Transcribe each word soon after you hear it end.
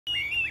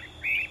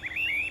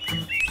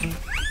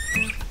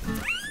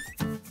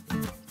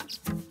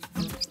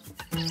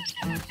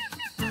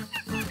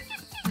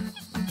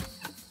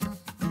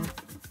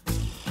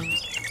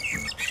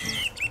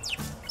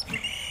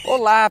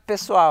Olá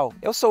pessoal,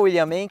 eu sou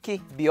Willian Menq,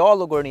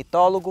 biólogo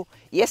ornitólogo,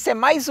 e esse é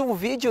mais um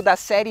vídeo da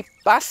série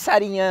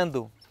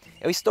Passarinhando.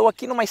 Eu estou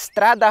aqui numa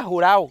estrada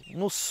rural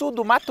no sul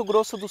do Mato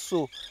Grosso do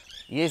Sul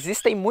e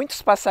existem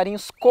muitos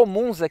passarinhos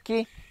comuns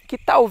aqui que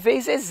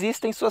talvez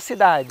existam em sua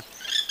cidade.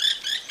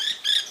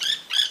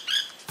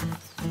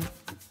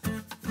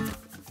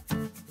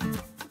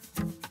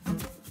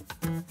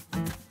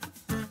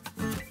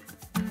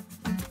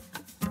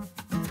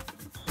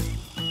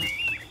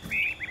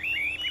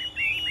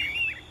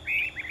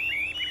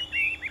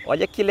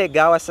 Olha que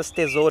legal essas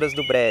tesouras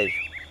do brejo.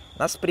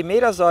 Nas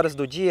primeiras horas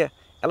do dia,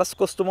 elas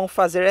costumam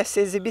fazer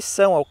essa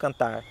exibição ao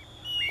cantar,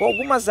 com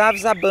algumas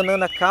aves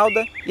abanando a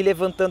cauda e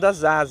levantando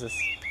as asas.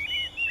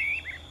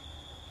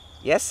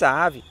 E essa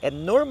ave é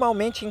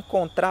normalmente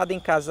encontrada em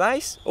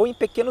casais ou em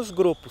pequenos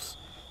grupos,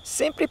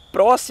 sempre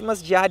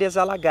próximas de áreas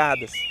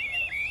alagadas.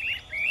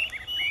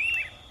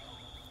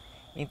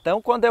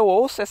 Então, quando eu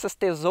ouço essas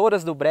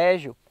tesouras do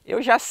brejo,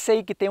 eu já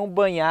sei que tem um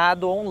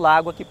banhado ou um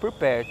lago aqui por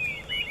perto.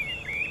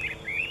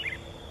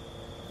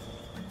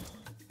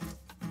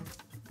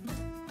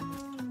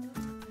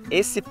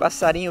 Esse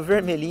passarinho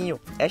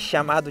vermelhinho é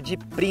chamado de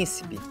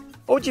príncipe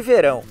ou de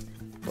verão.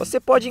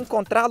 Você pode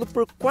encontrá-lo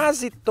por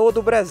quase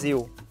todo o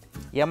Brasil.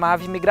 E é uma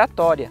ave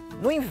migratória.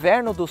 No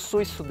inverno do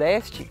sul e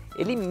sudeste,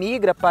 ele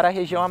migra para a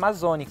região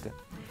amazônica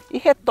e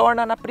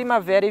retorna na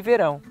primavera e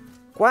verão.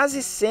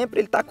 Quase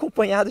sempre ele está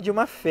acompanhado de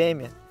uma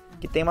fêmea,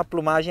 que tem uma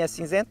plumagem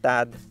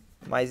acinzentada.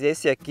 Mas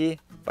esse aqui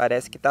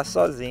parece que está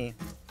sozinho.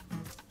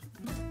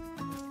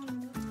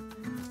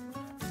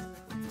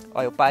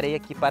 Olha, eu parei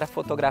aqui para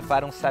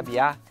fotografar um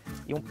sabiá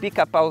e um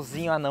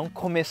pica-pauzinho anão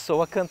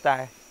começou a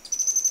cantar.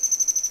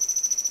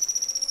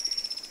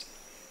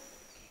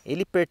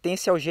 Ele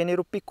pertence ao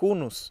gênero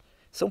Picunus.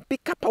 São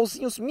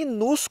pica-pauzinhos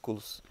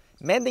minúsculos,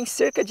 medem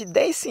cerca de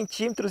 10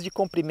 centímetros de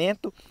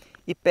comprimento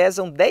e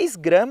pesam 10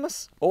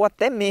 gramas ou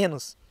até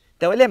menos.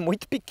 Então ele é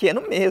muito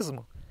pequeno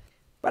mesmo.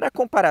 Para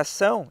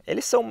comparação,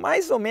 eles são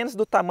mais ou menos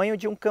do tamanho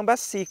de um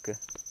cambacica.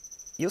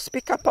 E os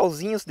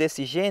pica-pauzinhos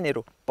desse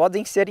gênero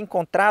podem ser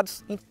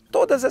encontrados em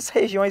todas as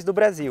regiões do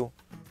Brasil.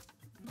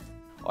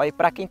 Olha, e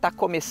para quem está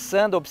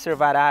começando a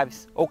observar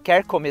aves ou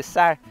quer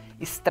começar,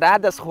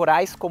 estradas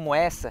rurais como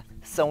essa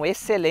são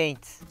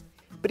excelentes.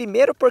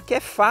 Primeiro porque é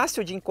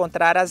fácil de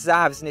encontrar as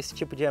aves nesse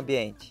tipo de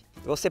ambiente.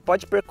 Você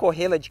pode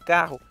percorrê-la de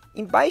carro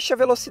em baixa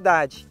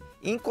velocidade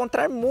e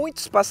encontrar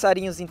muitos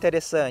passarinhos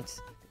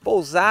interessantes,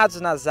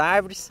 pousados nas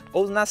árvores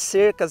ou nas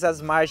cercas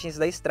às margens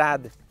da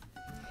estrada.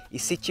 E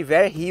se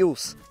tiver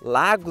rios,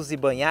 lagos e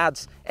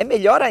banhados, é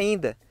melhor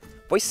ainda,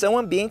 pois são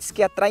ambientes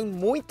que atraem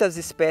muitas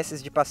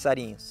espécies de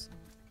passarinhos.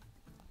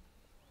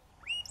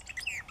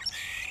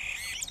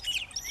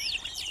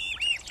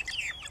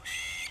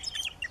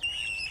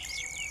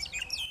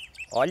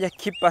 Olha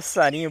que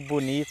passarinho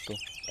bonito,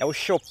 é o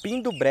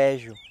chopin do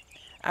brejo.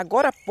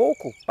 Agora há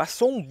pouco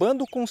passou um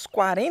bando com uns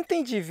 40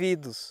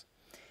 indivíduos.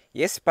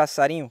 E esse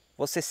passarinho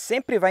você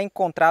sempre vai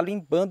encontrá-lo em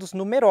bandos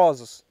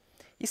numerosos.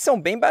 E são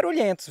bem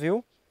barulhentos,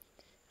 viu?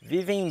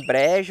 Vivem em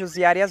brejos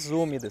e áreas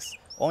úmidas,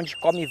 onde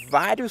come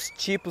vários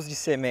tipos de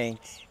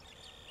sementes.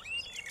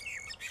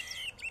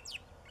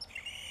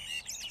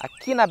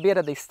 Aqui na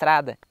beira da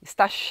estrada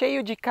está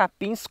cheio de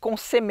capins com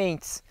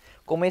sementes,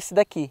 como esse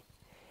daqui.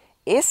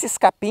 Esses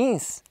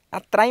capins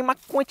atraem uma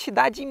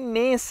quantidade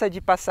imensa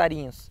de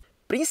passarinhos,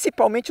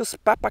 principalmente os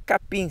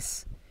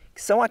papacapins, que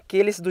são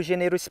aqueles do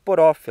gênero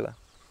Sporófila.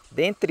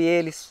 Dentre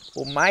eles,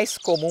 o mais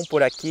comum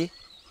por aqui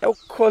é o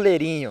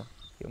coleirinho,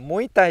 que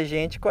muita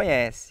gente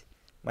conhece.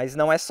 Mas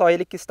não é só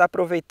ele que está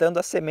aproveitando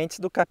as sementes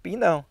do capim,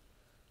 não.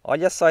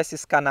 Olha só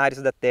esses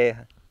canários da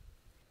terra.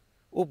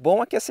 O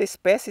bom é que essa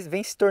espécie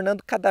vem se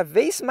tornando cada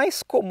vez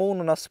mais comum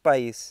no nosso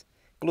país.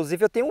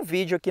 Inclusive eu tenho um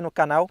vídeo aqui no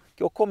canal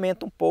que eu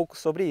comento um pouco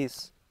sobre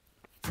isso.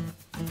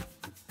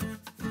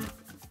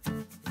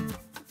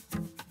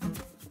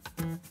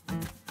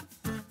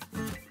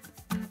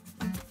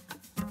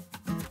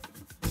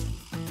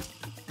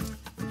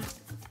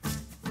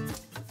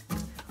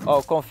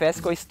 Eu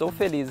confesso que eu estou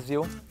feliz,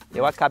 viu?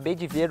 Eu acabei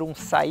de ver um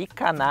saí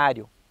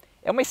canário.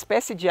 É uma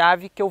espécie de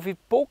ave que eu vi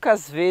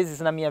poucas vezes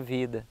na minha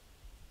vida.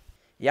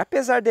 E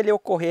apesar dele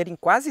ocorrer em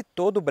quase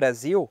todo o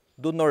Brasil,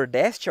 do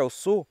Nordeste ao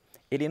Sul,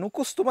 ele não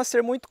costuma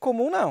ser muito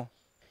comum, não.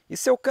 E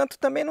seu canto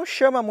também não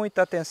chama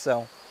muita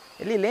atenção.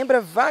 Ele lembra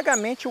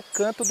vagamente o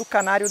canto do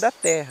canário da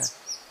terra,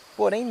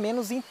 porém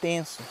menos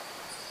intenso.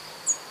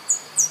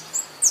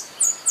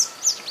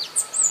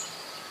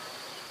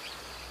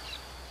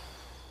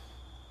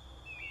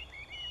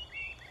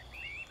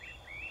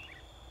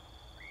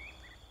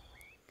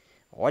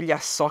 Olha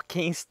só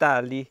quem está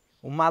ali,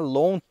 uma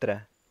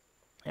lontra.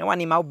 É um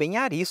animal bem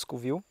arisco,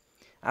 viu?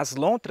 As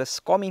lontras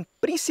comem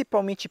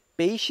principalmente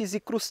peixes e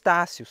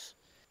crustáceos,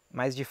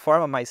 mas de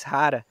forma mais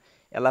rara,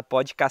 ela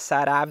pode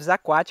caçar aves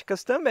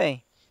aquáticas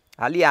também.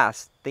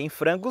 Aliás, tem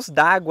frangos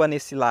d'água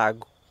nesse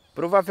lago.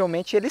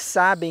 Provavelmente eles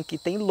sabem que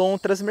tem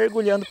lontras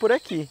mergulhando por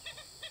aqui.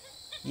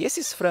 E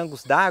esses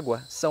frangos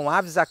d'água são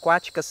aves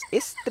aquáticas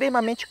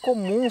extremamente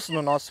comuns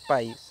no nosso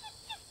país.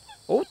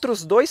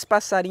 Outros dois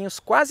passarinhos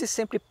quase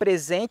sempre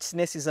presentes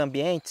nesses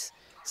ambientes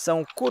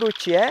são o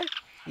curutié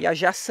e a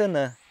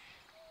jaçanã.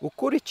 O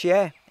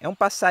curutié é um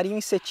passarinho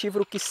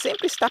insetívoro que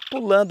sempre está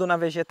pulando na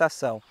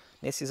vegetação,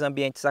 nesses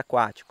ambientes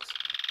aquáticos.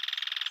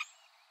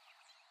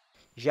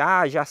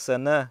 Já a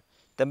jaçanã,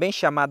 também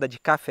chamada de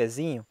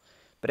cafezinho,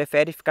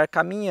 prefere ficar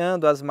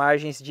caminhando às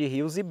margens de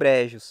rios e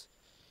brejos.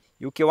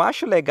 E o que eu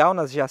acho legal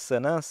nas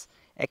jaçanãs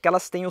é que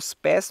elas têm os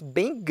pés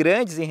bem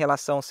grandes em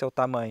relação ao seu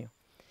tamanho.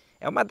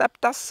 É uma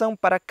adaptação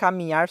para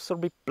caminhar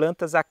sobre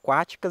plantas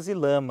aquáticas e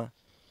lama.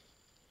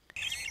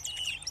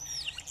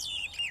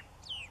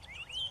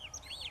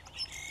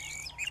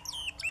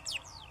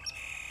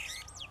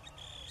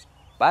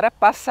 Para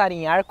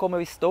passarinhar como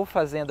eu estou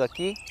fazendo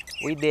aqui,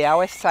 o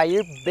ideal é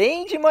sair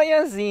bem de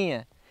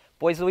manhãzinha,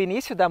 pois o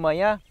início da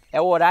manhã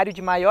é o horário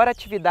de maior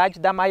atividade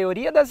da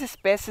maioria das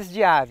espécies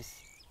de aves.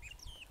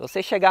 Se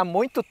você chegar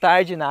muito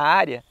tarde na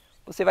área,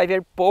 você vai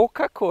ver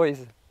pouca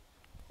coisa.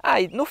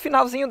 E no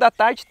finalzinho da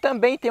tarde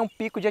também tem um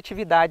pico de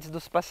atividades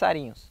dos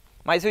passarinhos,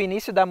 mas o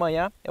início da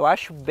manhã eu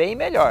acho bem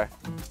melhor.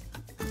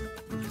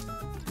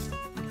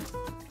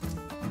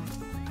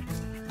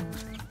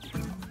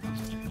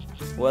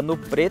 O anu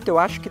preto eu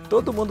acho que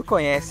todo mundo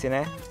conhece,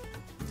 né?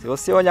 Se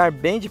você olhar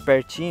bem de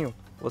pertinho,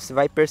 você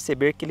vai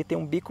perceber que ele tem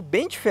um bico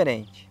bem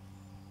diferente.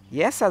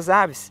 E essas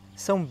aves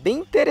são bem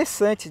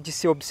interessantes de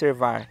se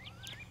observar.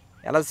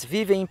 Elas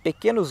vivem em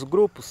pequenos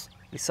grupos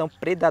e são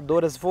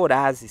predadoras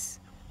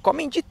vorazes.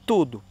 Comem de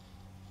tudo,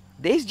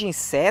 desde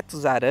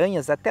insetos,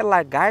 aranhas até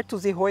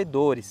lagartos e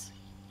roedores.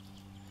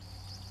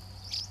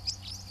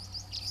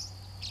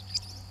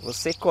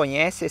 Você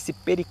conhece esse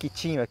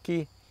periquitinho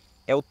aqui?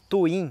 É o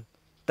tuim,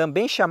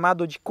 também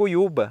chamado de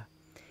cuiúba.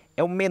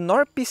 É o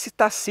menor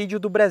psitacídeo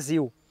do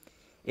Brasil.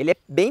 Ele é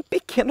bem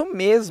pequeno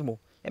mesmo,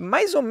 é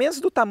mais ou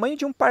menos do tamanho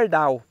de um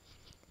pardal.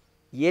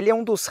 E ele é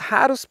um dos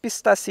raros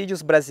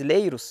psitacídeos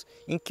brasileiros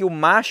em que o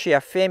macho e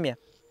a fêmea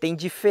têm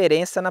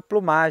diferença na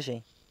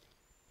plumagem.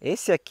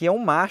 Esse aqui é um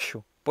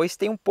macho, pois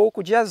tem um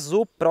pouco de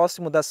azul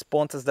próximo das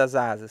pontas das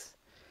asas.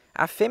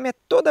 A fêmea é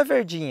toda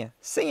verdinha,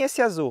 sem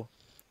esse azul.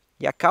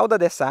 E a cauda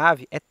dessa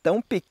ave é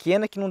tão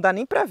pequena que não dá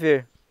nem para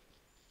ver.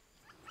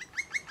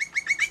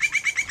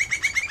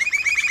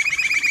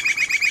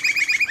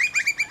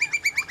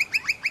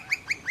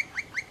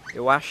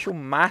 Eu acho o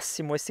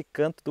máximo esse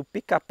canto do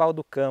pica-pau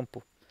do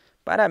campo.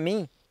 Para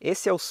mim,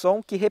 esse é o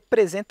som que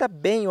representa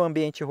bem o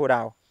ambiente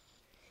rural.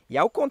 E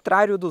ao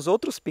contrário dos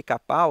outros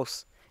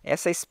pica-paus,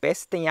 essa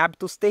espécie tem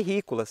hábitos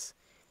terrícolas.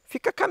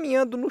 Fica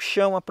caminhando no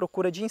chão à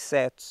procura de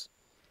insetos.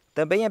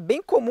 Também é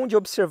bem comum de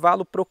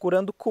observá-lo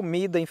procurando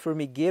comida em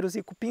formigueiros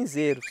e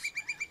cupinzeiros.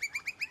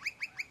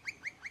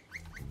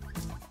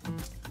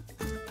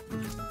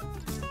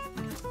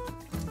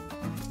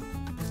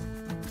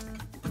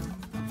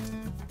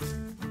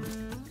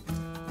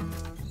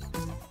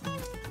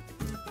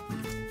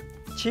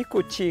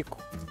 Tico-tico.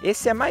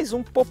 Esse é mais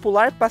um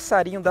popular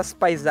passarinho das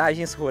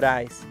paisagens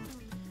rurais.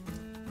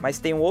 Mas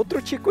tem um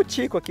outro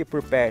tico-tico aqui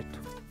por perto,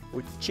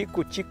 o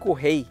tico-tico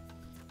rei.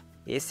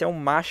 Esse é um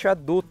macho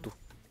adulto,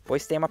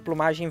 pois tem uma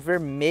plumagem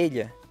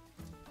vermelha.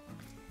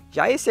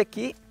 Já esse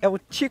aqui é o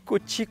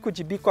tico-tico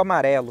de bico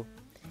amarelo.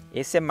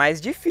 Esse é mais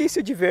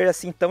difícil de ver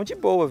assim tão de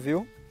boa,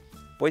 viu?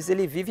 Pois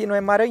ele vive no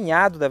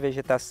emaranhado da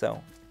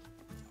vegetação.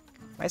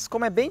 Mas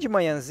como é bem de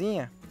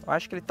manhãzinha, eu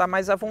acho que ele está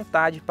mais à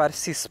vontade para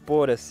se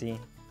expor assim.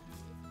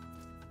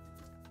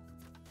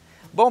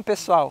 Bom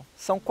pessoal,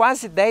 são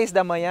quase 10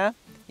 da manhã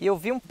e eu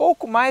vi um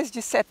pouco mais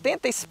de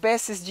 70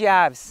 espécies de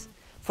aves.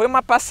 Foi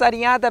uma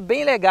passarinhada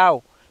bem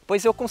legal,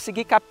 pois eu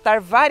consegui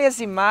captar várias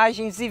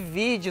imagens e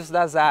vídeos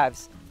das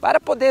aves para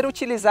poder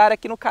utilizar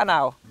aqui no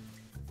canal.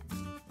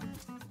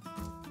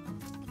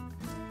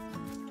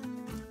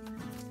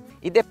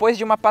 E depois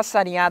de uma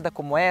passarinhada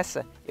como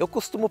essa, eu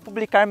costumo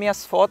publicar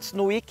minhas fotos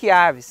no Wiki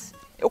Aves.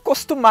 Eu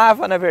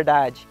costumava, na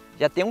verdade,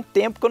 já tem um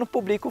tempo que eu não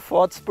publico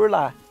fotos por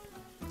lá.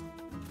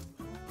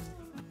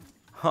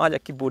 Olha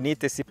que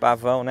bonito esse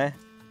pavão, né?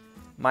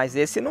 Mas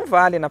esse não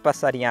vale na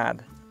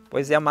passarinhada,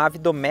 pois é uma ave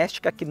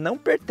doméstica que não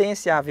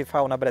pertence à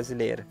avifauna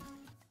brasileira.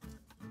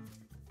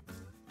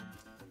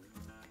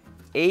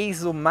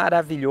 Eis o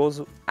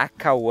maravilhoso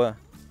acauã.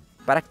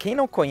 Para quem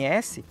não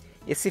conhece,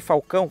 esse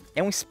falcão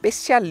é um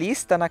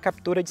especialista na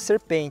captura de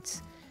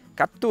serpentes,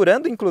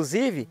 capturando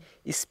inclusive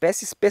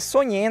espécies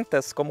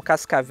peçonhentas como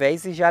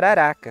cascavéis e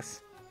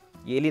jararacas.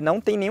 E ele não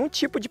tem nenhum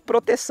tipo de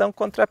proteção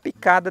contra a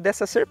picada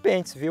dessas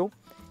serpentes, viu?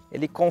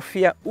 Ele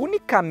confia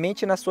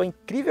unicamente na sua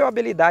incrível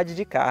habilidade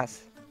de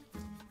caça.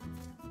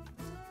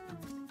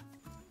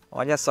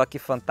 Olha só que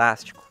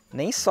fantástico!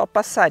 Nem só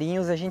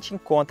passarinhos a gente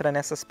encontra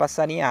nessas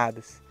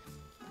passarinhadas.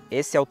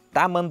 Esse é o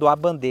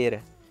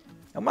tamanduá-bandeira.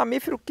 É um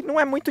mamífero que não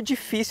é muito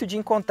difícil de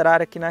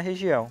encontrar aqui na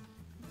região.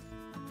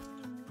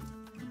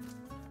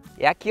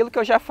 É aquilo que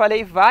eu já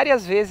falei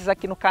várias vezes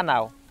aqui no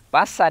canal.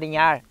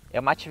 Passarinhar é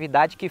uma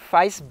atividade que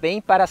faz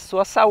bem para a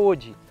sua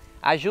saúde.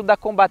 Ajuda a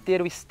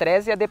combater o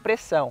estresse e a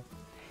depressão.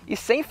 E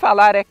sem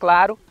falar, é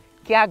claro,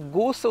 que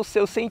aguça os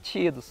seus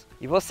sentidos.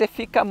 E você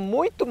fica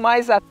muito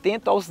mais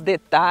atento aos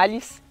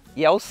detalhes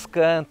e aos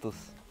cantos.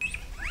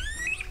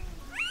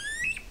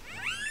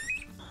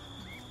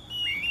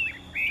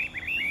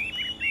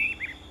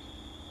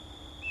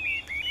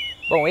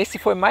 Bom, esse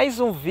foi mais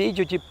um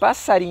vídeo de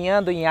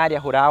passarinhando em área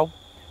rural.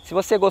 Se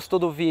você gostou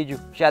do vídeo,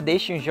 já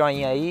deixe um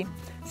joinha aí.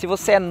 Se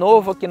você é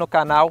novo aqui no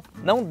canal,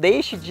 não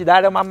deixe de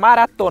dar uma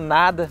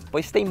maratonada,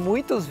 pois tem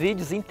muitos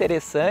vídeos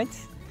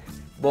interessantes.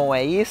 Bom,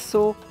 é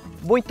isso.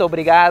 Muito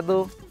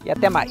obrigado e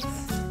até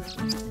mais.